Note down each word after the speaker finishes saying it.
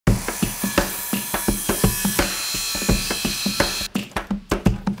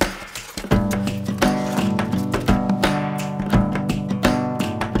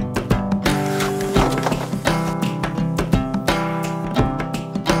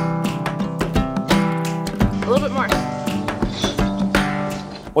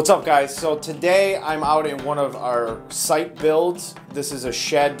What's up, guys? So today I'm out in one of our site builds. This is a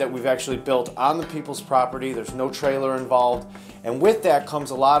shed that we've actually built on the people's property. There's no trailer involved. And with that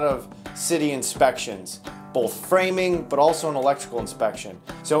comes a lot of city inspections, both framing, but also an electrical inspection.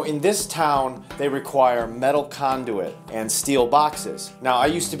 So in this town, they require metal conduit and steel boxes. Now, I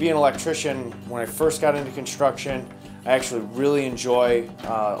used to be an electrician when I first got into construction. I actually really enjoy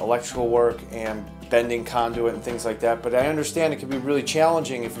electrical work and bending conduit and things like that, but I understand it can be really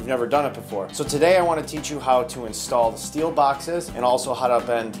challenging if you've never done it before. So today I want to teach you how to install the steel boxes and also how to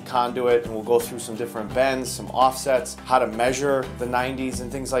bend conduit, and we'll go through some different bends, some offsets, how to measure the 90s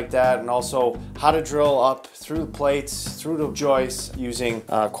and things like that, and also how to drill up through the plates, through the joists using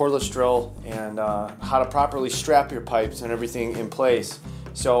cordless drill, and how to properly strap your pipes and everything in place.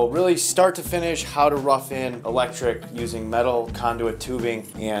 So really start to finish, how to rough in electric using metal conduit tubing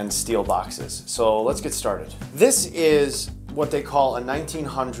and steel boxes. So let's get started. This is what they call a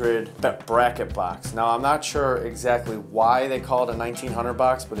 1900 bracket box. Now, I'm not sure exactly why they call it a 1900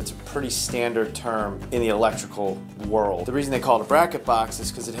 box, but it's a pretty standard term in the electrical world. The reason they call it a bracket box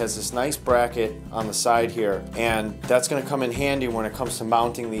is because it has this nice bracket on the side here, and that's gonna come in handy when it comes to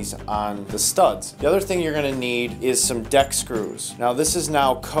mounting these on the studs. The other thing you're gonna need is some deck screws. Now, this is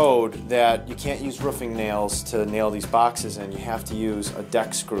now code that you can't use roofing nails to nail these boxes in. You have to use a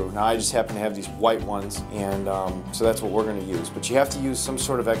deck screw. Now, I just happen to have these white ones, and so that's what we're gonna use, but you have to use some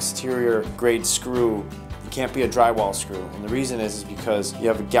sort of exterior grade screw. It can't be a drywall screw, and the reason is because you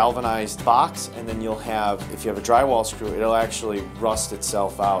have a galvanized box, and then you'll have, if you have a drywall screw, it'll actually rust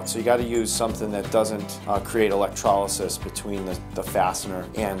itself out. So you got to use something that doesn't create electrolysis between the fastener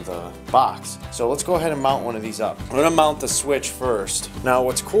and the box. So let's go ahead and mount one of these up. I'm going to mount the switch first. Now,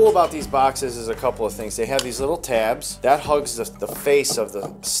 what's cool about these boxes is a couple of things. They have these little tabs that hugs the face of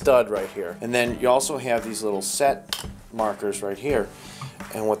the stud right here, and then you also have these little set markers right here.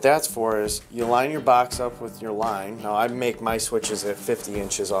 And what that's for is you line your box up with your line. Now, I make my switches at 50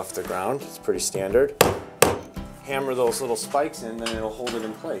 inches off the ground. It's pretty standard. Hammer those little spikes in, then it'll hold it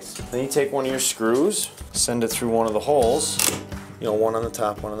in place. Then you take one of your screws, send it through one of the holes, you know, one on the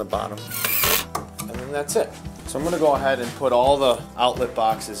top, one on the bottom, and then that's it. So I'm gonna go ahead and put all the outlet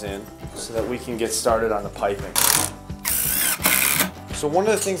boxes in so that we can get started on the piping. So one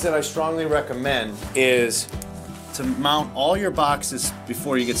of the things that I strongly recommend is to mount all your boxes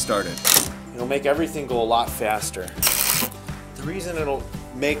before you get started. It'll make everything go a lot faster. The reason it'll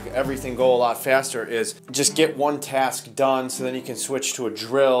make everything go a lot faster is just get one task done, so then you can switch to a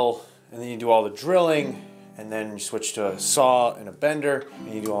drill, and then you do all the drilling, and then you switch to a saw and a bender,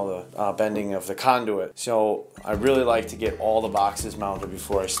 and you do all the bending of the conduit. So I really like to get all the boxes mounted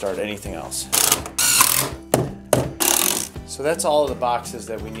before I start anything else. So that's all of the boxes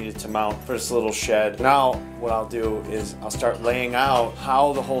that we needed to mount for this little shed. Now what I'll do is I'll start laying out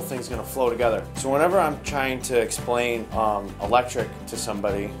how the whole thing's gonna flow together. So whenever I'm trying to explain electric to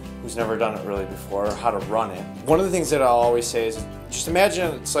somebody who's never done it really before, or how to run it, one of the things that I'll always say is, just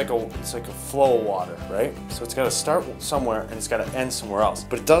imagine it's like a flow of water, right? So it's got to start somewhere and it's got to end somewhere else.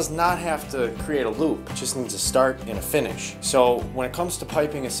 But it does not have to create a loop. It just needs a start and a finish. So when it comes to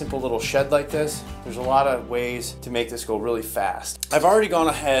piping a simple little shed like this, there's a lot of ways to make this go really fast. I've already gone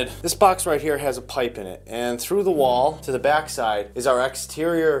ahead. This box right here has a pipe in it, and through the wall to the back side is our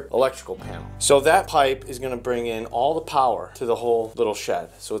exterior electrical panel. So that pipe is going to bring in all the power to the whole little shed.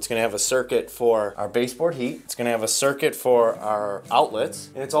 So it's going to have a circuit for our baseboard heat. It's going to have a circuit for our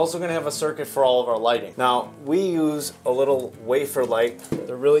outlets, and it's also going to have a circuit for all of our lighting. Now, we use a little wafer light.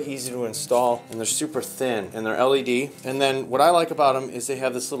 They're really easy to install, and they're super thin, and they're LED. And then what I like about them is they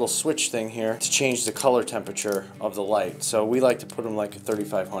have this little switch thing here to change the color temperature of the light. So we like to put them like a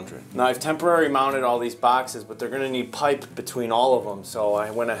 3500. Now, I've temporarily mounted all these boxes, but they're going to need pipe between all of them, so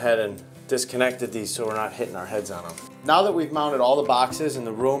I went ahead and disconnected these so we're not hitting our heads on them. Now that we've mounted all the boxes in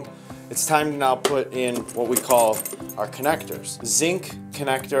the room, it's time to now put in what we call our connectors. Zinc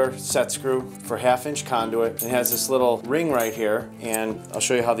connector set screw for 1/2 inch conduit. It has this little ring right here, and I'll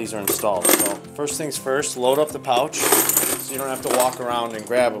show you how these are installed. So first things first, load up the pouch so you don't have to walk around and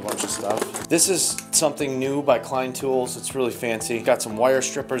grab a bunch of stuff. This is something new by Klein Tools. It's really fancy. Got some wire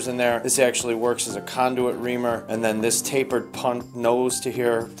strippers in there. This actually works as a conduit reamer, and then this tapered punt nose to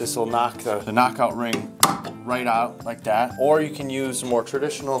here, this will knock the knockout ring right out like that. Or you can use a more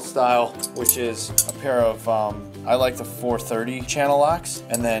traditional style, which is a pair of, I like the 430 channel locks,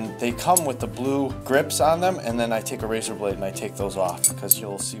 and then they come with the blue grips on them, and then I take a razor blade and I take those off, because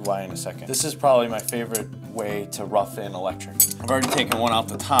you'll see why in a second. This is probably my favorite way to rough in electric. I've already taken one out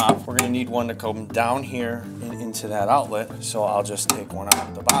the top. We're gonna need one to come down here and into that outlet, so I'll just take one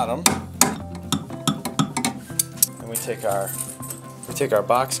out the bottom. And we take Take our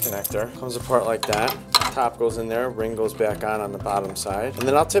box connector, comes apart like that. Top goes in there, ring goes back on the bottom side. And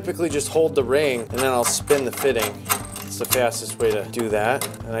then I'll typically just hold the ring and then I'll spin the fitting. It's the fastest way to do that.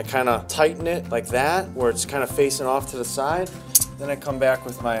 And I kind of tighten it like that, where it's kind of facing off to the side. Then I come back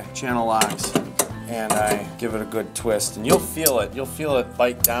with my channel locks and I give it a good twist. And you'll feel it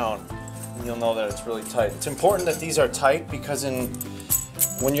bite down, and you'll know that it's really tight. It's important that these are tight because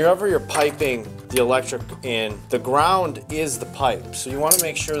whenever you're piping the electric in, the ground is the pipe. So you want to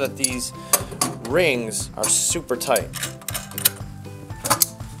make sure that these rings are super tight.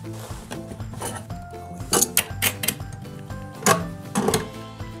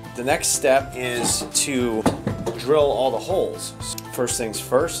 The next step is to drill all the holes. First things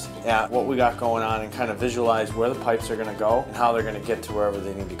first, at what we got going on and kind of visualize where the pipes are going to go and how they're going to get to wherever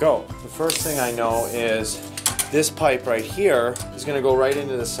they need to go. The first thing I know is this pipe right here is going to go right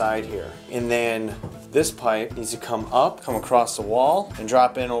into the side here. And then this pipe needs to come up, come across the wall, and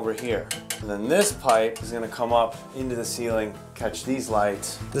drop in over here. And then this pipe is going to come up into the ceiling, catch these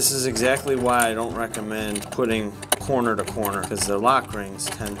lights. This is exactly why I don't recommend putting corner to corner, because the lock rings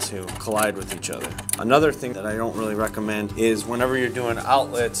tend to collide with each other. Another thing that I don't really recommend is whenever you're doing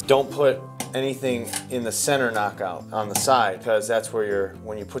outlets, don't put anything in the center knockout on the side, because that's where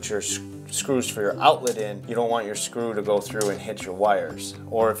when you put your screws for your outlet in, you don't want your screw to go through and hit your wires.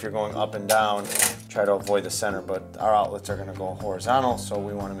 Or if you're going up and down, try to avoid the center, but our outlets are going to go horizontal, so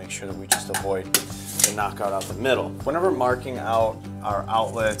we want to make sure that we just avoid the knockout out the middle. Whenever marking out our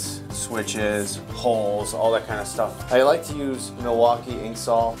outlets, switches, holes, all that kind of stuff, I like to use Milwaukee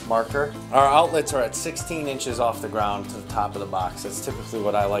Inksol marker. Our outlets are at 16 inches off the ground to the top of the box. That's typically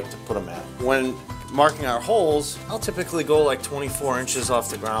what I like to put them at. When marking our holes, I'll typically go like 24 inches off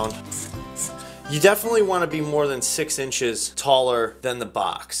the ground. You definitely want to be more than 6 inches taller than the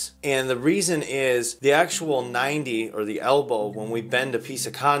box. And the reason is the actual 90, or the elbow, when we bend a piece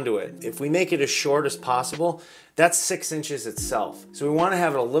of conduit, if we make it as short as possible, that's 6 inches itself. So we want to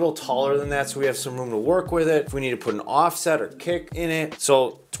have it a little taller than that so we have some room to work with it. If we need to put an offset or kick in it.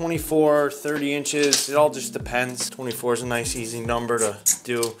 So 24, 30 inches, it all just depends. 24 is a nice easy number to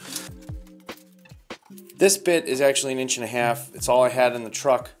do. This bit is actually 1.5 inches. It's all I had in the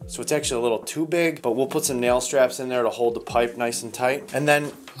truck, so it's actually a little too big, but we'll put some nail straps in there to hold the pipe nice and tight. And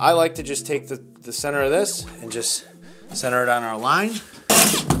then I like to just take the center of this and just center it on our line.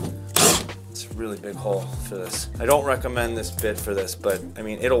 It's a really big hole for this. I don't recommend this bit for this, but I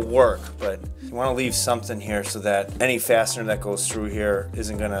mean, it'll work, but you want to leave something here so that any fastener that goes through here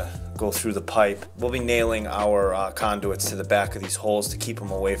isn't gonna go through the pipe. We'll be nailing our conduits to the back of these holes to keep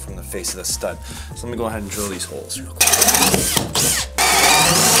them away from the face of the stud. So let me go ahead and drill these holes real quick.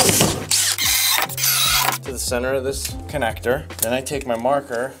 To the center of this connector. Then I take my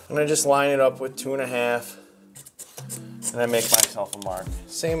marker and I just line it up with 2.5, and I make myself a mark.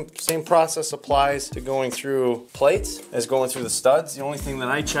 Same process applies to going through plates as going through the studs. The only thing that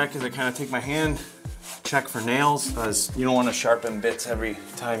I check is I kind of take my hand, check for nails, because you don't want to sharpen bits every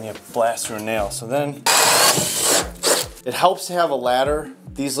time you blast through a nail. So then it helps to have a ladder.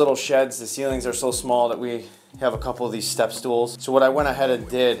 These little sheds, the ceilings are so small that we have a couple of these step stools. So what I went ahead and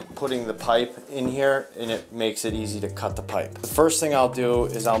did, putting the pipe in here, and it makes it easy to cut the pipe. The first thing I'll do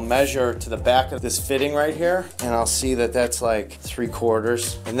is I'll measure to the back of this fitting right here, and I'll see that that's like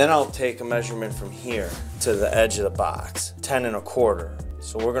 3/4. And then I'll take a measurement from here to the edge of the box, 10.25.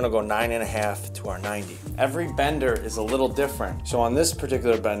 So we're gonna go 9.5 to our 90. Every bender is a little different. So on this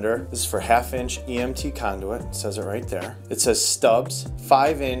particular bender, this is for 1/2 inch EMT conduit. It says it right there. It says stubs,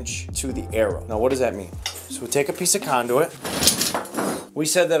 5 inch to the arrow. Now what does that mean? So we take a piece of conduit. We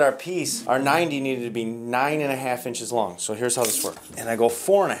said that our 90 needed to be 9.5 inches long. So here's how this works. And I go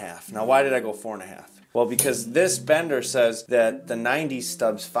 4.5. Now why did I go 4.5? Well, because this bender says that the 90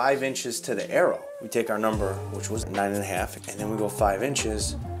 stubs 5 inches to the arrow. We take our number, which was 9.5, and then we go 5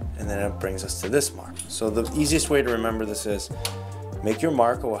 inches, and then it brings us to this mark. So the easiest way to remember this is make your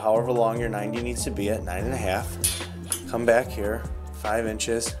mark, or however long your 90 needs to be at 9.5. Come back here, 5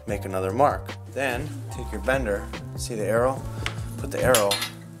 inches, make another mark. Then take your bender, see the arrow, put the arrow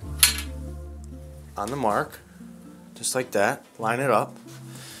on the mark, just like that, line it up,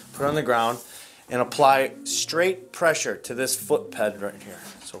 put it on the ground, and apply straight pressure to this foot ped right here.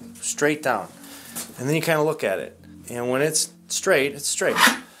 So straight down. And then you kind of look at it. And when it's straight, it's straight.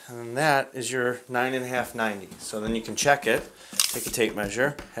 And that is your 9.5, 90. So then you can check it, take a tape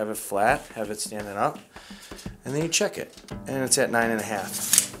measure, have it flat, have it standing up, and then you check it. And it's at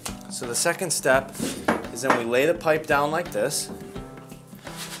 9.5. So the second step is then we lay the pipe down like this,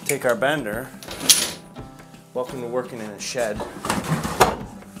 take our bender. Welcome to working in a shed.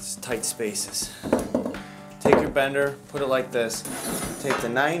 It's tight spaces. take your bender, put it like this, take the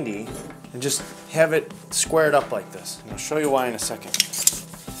 90, and just have it squared up like this. And I'll show you why in a second.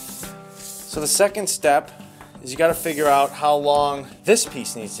 So the second step is you got to figure out how long this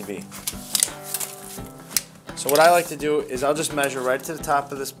piece needs to be. So what I like to do is I'll just measure right to the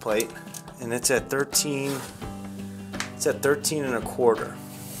top of this plate, and it's at 13. It's at 13 and a quarter.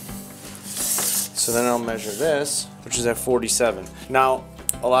 So then I'll measure this, which is at 47. Now,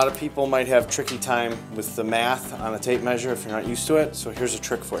 a lot of people might have tricky time with the math on a tape measure if you're not used to it, so here's a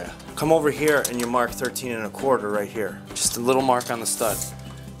trick for you. Come over here and you mark 13 and a quarter right here. Just a little mark on the stud.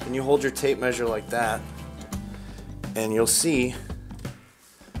 Then you hold your tape measure like that, and you'll see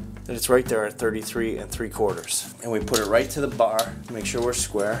that it's right there at 33 and 3/4. And we put it right to the bar to make sure we're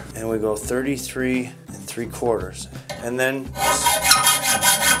square, and we go 33 and 3/4. And then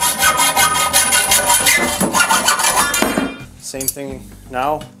same thing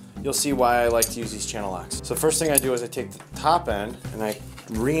now. You'll see why I like to use these channel locks. So first thing I do is I take the top end and I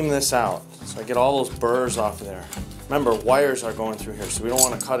ream this out. So I get all those burrs off of there. Remember, wires are going through here, so we don't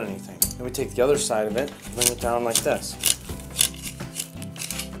want to cut anything. Then we take the other side of it, bring it down like this.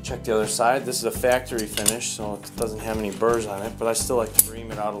 Check the other side. This is a factory finish, so it doesn't have any burrs on it, but I still like to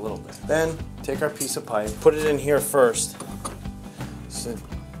ream it out a little bit. Then take our piece of pipe, put it in here first. So it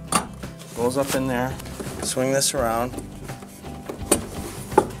goes up in there. Swing this around.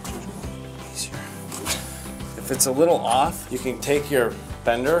 Easier. If it's a little off, you can take your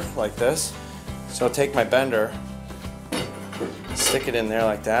bender like this. So I'll take my bender, stick it in there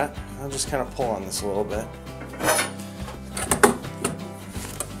like that. I'll just kind of pull on this a little bit.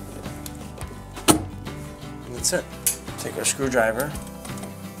 And that's it. Take our screwdriver.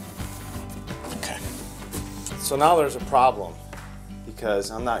 Okay. So now there's a problem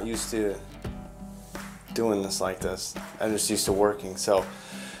because I'm not used to doing this like this. I'm just used to working. So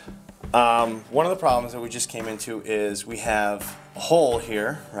one of the problems that we just came into is we have a hole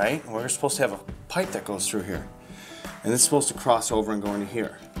here, right? And we're supposed to have a pipe that goes through here. And it's supposed to cross over and go into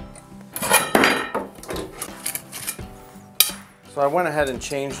here. So I went ahead and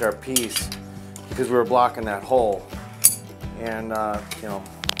changed our piece because we were blocking that hole. And you know,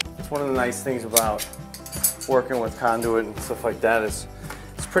 it's one of the nice things about working with conduit and stuff like that is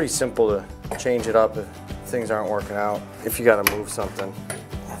it's pretty simple to change it up if things aren't working out. If you got to move something,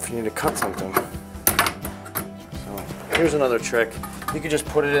 or if you need to cut something. So here's another trick. You could just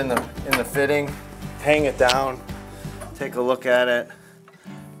put it in the fitting, hang it down, take a look at it,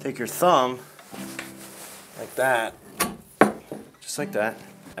 take your thumb like that, just like that.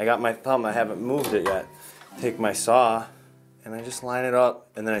 I got my thumb, I haven't moved it yet. Take my saw and I just line it up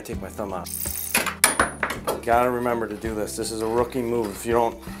and then I take my thumb out. You gotta remember to do this. This is a rookie move. If you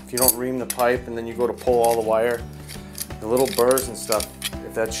don't ream the pipe and then you go to pull all the wire, the little burrs and stuff,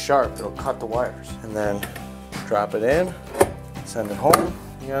 if that's sharp, it'll cut the wires. And then drop it in, send it home,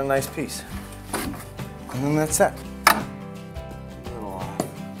 you got a nice piece. And then that's it.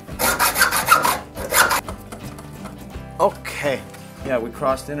 Okay, yeah, we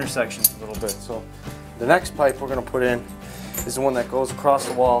crossed intersections a little bit. So the next pipe we're gonna put in is the one that goes across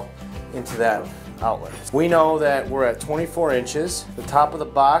the wall into that outlet. We know that we're at 24 inches. The top of the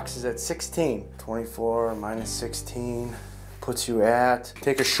box is at 16. 24 minus 16 puts you at,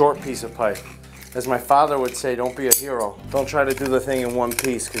 take a short piece of pipe. As my father would say, don't be a hero. Don't try to do the thing in one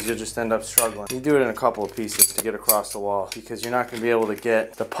piece because you'll just end up struggling. You do it in a couple of pieces to get across the wall because you're not going to be able to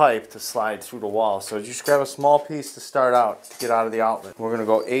get the pipe to slide through the wall. So just grab a small piece to start out to get out of the outlet. We're going to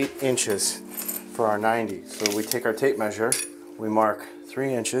go 8 inches for our 90. So we take our tape measure, we mark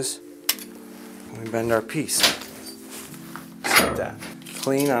 3 inches, and we bend our piece. Just like that.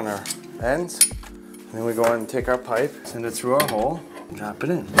 Clean on our ends. And then we go ahead and take our pipe, send it through our hole, and drop it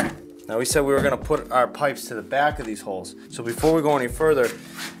in. Now we said we were going to put our pipes to the back of these holes. So before we go any further,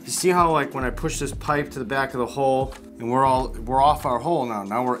 you see how like when I push this pipe to the back of the hole and we're off our hole now.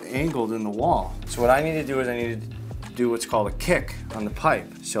 Now we're angled in the wall. So what I need to do is I need to do what's called a kick on the pipe.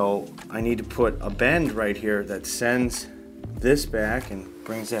 So I need to put a bend right here that sends this back and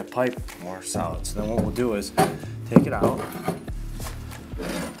brings that pipe more solid. So then what we'll do is take it out,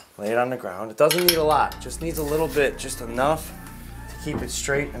 lay it on the ground. It doesn't need a lot, just needs a little bit, just enough keep it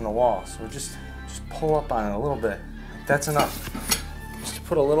straight in the wall. So just pull up on it a little bit. That's enough. Just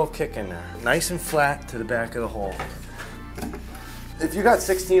put a little kick in there. Nice and flat to the back of the hole. If you got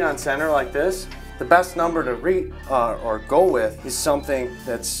 16 on center like this, the best number to read or go with is something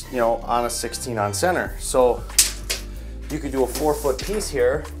that's, you know, on a 16 on center. So you could do a 4-foot piece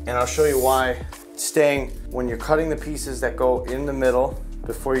here, and I'll show you why. Staying, when you're cutting the pieces that go in the middle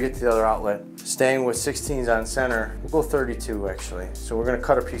before you get to the other outlet. Staying with 16s on center, we'll go 32 actually. So we're gonna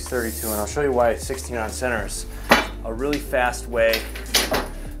cut a piece 32, and I'll show you why 16 on center is a really fast way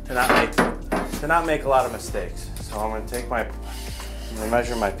to not make a lot of mistakes. So I'm gonna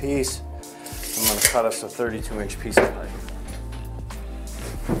measure my piece. I'm gonna cut us a 32-inch piece of pipe.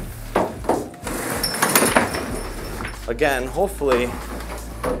 Again, hopefully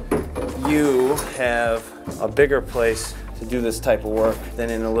you have a bigger place to do this type of work than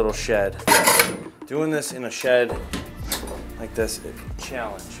in a little shed. Doing this in a shed like this, it's a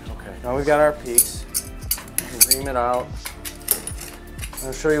challenge. Okay, now we've got our piece. Ream it out.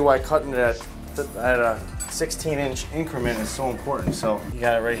 I'll show you why cutting it at a 16-inch increment is so important. So you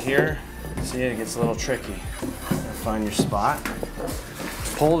got it right here. See, it gets a little tricky. Find your spot.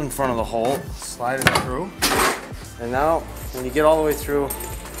 Pull it in front of the hole, slide it through. And now, when you get all the way through,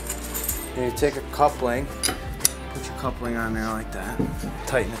 you take a coupling, put your coupling on there like that,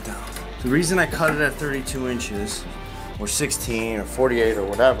 tighten it down. The reason I cut it at 32 inches, or 16, or 48, or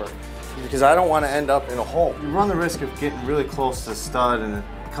whatever, is because I don't want to end up in a hole. You run the risk of getting really close to the stud and it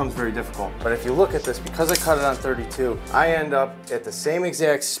becomes very difficult. But if you look at this, because I cut it on 32, I end up at the same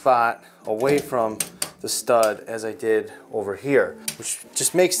exact spot away from the stud as I did over here, which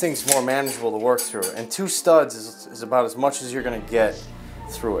just makes things more manageable to work through. And 2 studs is about as much as you're gonna get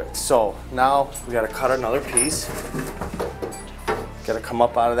through it. So now we gotta cut another piece. Gotta come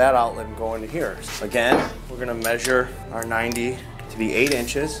up out of that outlet and go into here. Again, we're gonna measure our 90 to be 8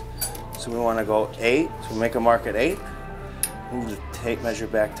 inches. So we wanna go 8, so we'll make a mark at 8. Move the tape measure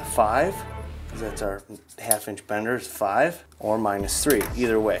back to 5, because that's our half-inch bender is 5, or -3,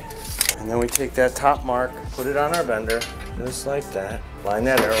 either way. And then we take that top mark, put it on our bender, just like that. Line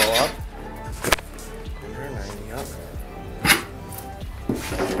that arrow up, bender 90 up.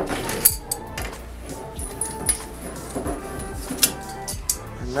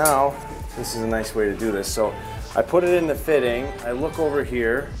 And now, this is a nice way to do this. So I put it in the fitting, I look over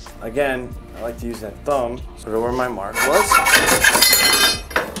here. Again, I like to use that thumb, sort of where my mark was.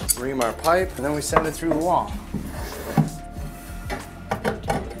 Ream our pipe, and then we send it through the wall.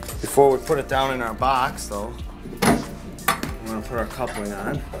 Before we put it down in our box, though, we're going to put our coupling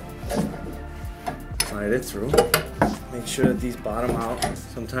on, slide it through, make sure that these bottom out.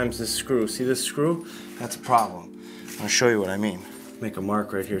 Sometimes this screw, see this screw? That's a problem. I'm going to show you what I mean. Make a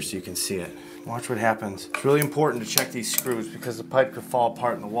mark right here so you can see it. Watch what happens. It's really important to check these screws because the pipe could fall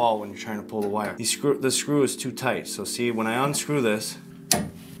apart in the wall when you're trying to pull the wire. The screw is too tight. So see, when I unscrew this,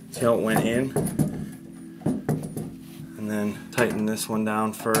 see how it went in? And then tighten this one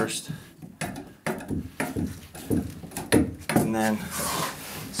down first. And then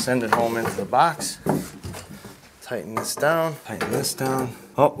send it home into the box. Tighten this down, tighten this down.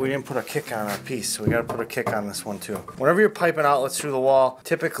 Oh, we didn't put a kick on our piece, so we gotta put a kick on this one too. Whenever you're piping outlets through the wall,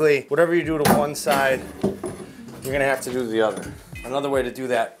 typically, whatever you do to one side, you're gonna have to do to the other. Another way to do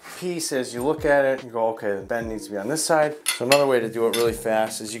that piece is you look at it and go, okay, the bend needs to be on this side. So another way to do it really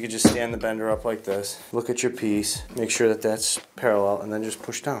fast is you could just stand the bender up like this, look at your piece, make sure that that's parallel, and then just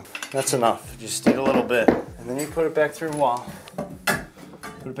push down. That's enough. Just need a little bit. And then you put it back through the wall.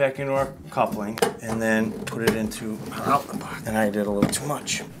 Put it back into our coupling, and then put it into our outlet box. And I did a little too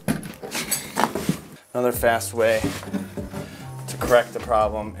much. Another fast way to correct the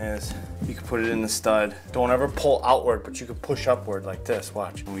problem is you can put it in the stud. Don't ever pull outward, but you can push upward like this,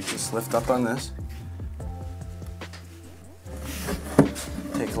 watch. And we just lift up on this.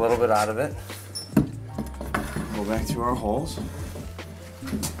 Take a little bit out of it. Go back through our holes.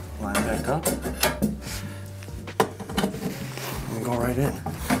 Line back up. And go right in.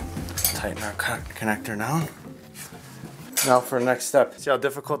 Tighten our connector down. Now for the next step. See how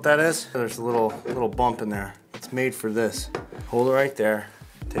difficult that is? There's a little bump in there. It's made for this. Hold it right there.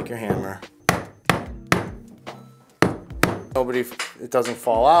 Take your hammer. It doesn't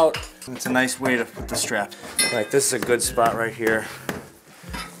fall out. It's a nice way to put the strap. Like this is a good spot right here.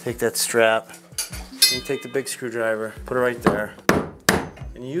 Take that strap. And you take the big screwdriver, put it right there.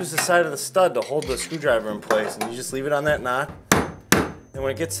 And you use the side of the stud to hold the screwdriver in place. And you just leave it on that knot. And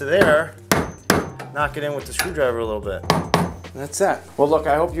when it gets to there, knock it in with the screwdriver a little bit. That's that. Well, look,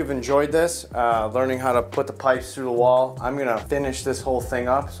 I hope you've enjoyed this, learning how to put the pipes through the wall. I'm gonna finish this whole thing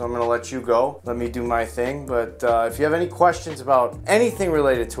up, so I'm gonna let you go. Let me do my thing. But if you have any questions about anything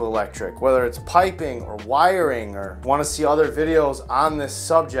related to electric, whether it's piping or wiring, or want to see other videos on this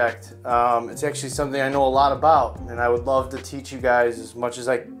subject, it's actually something I know a lot about, and I would love to teach you guys as much as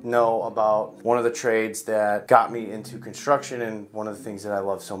I know about one of the trades that got me into construction and one of the things that I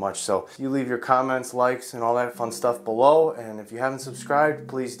love so much. So you leave your comments, likes, and all that fun stuff below, and if you haven't subscribed,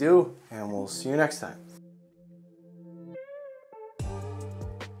 please do, and we'll see you next time.